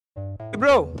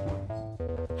bro,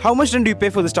 how much rent do you pay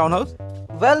for this townhouse?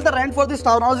 Well, the rent for this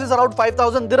townhouse is around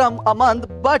 5,000 dirham a month,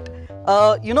 but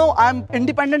I'm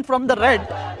independent from the rent.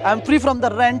 I'm free from the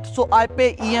rent, so I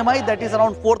pay EMI that is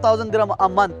around 4,000 dirham a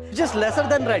month, just lesser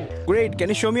than rent. Great, can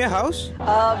you show me a house?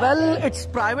 Well, it's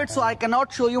private, so I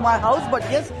cannot show you my house, but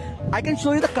yes, I can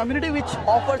show you the community which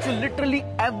offers you literally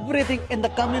everything in the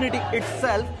community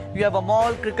itself. You have a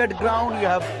mall, cricket ground, you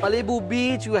have Malibu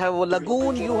beach, you have a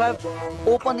lagoon, you have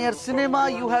open air cinema,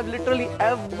 you have literally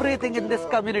everything in this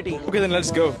community. Okay, then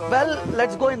let's go. Well,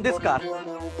 let's go in this car.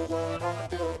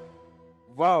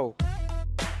 Wow.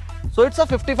 So it's a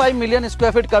 55 million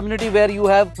square feet community where you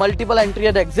have multiple entry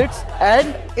and exits,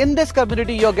 and in this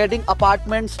community you're getting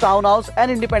apartments, townhouse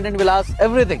and independent villas,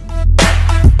 everything.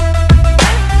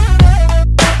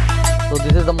 So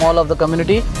this is the mall of the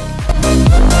community.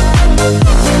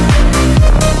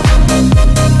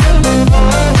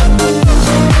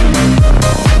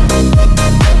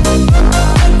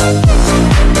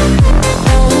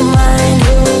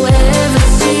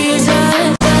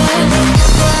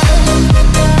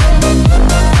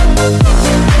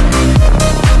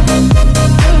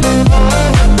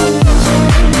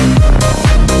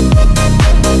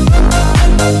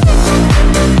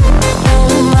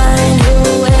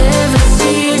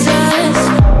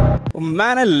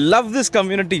 Man, I love this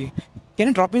community. Can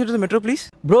you drop me to the metro,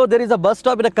 please? Bro, there is a bus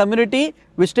stop in the community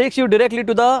which takes you directly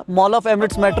to the Mall of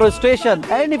Emirates metro station.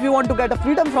 And if you want to get a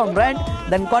freedom from rent,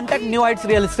 then contact New Heights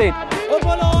Real Estate.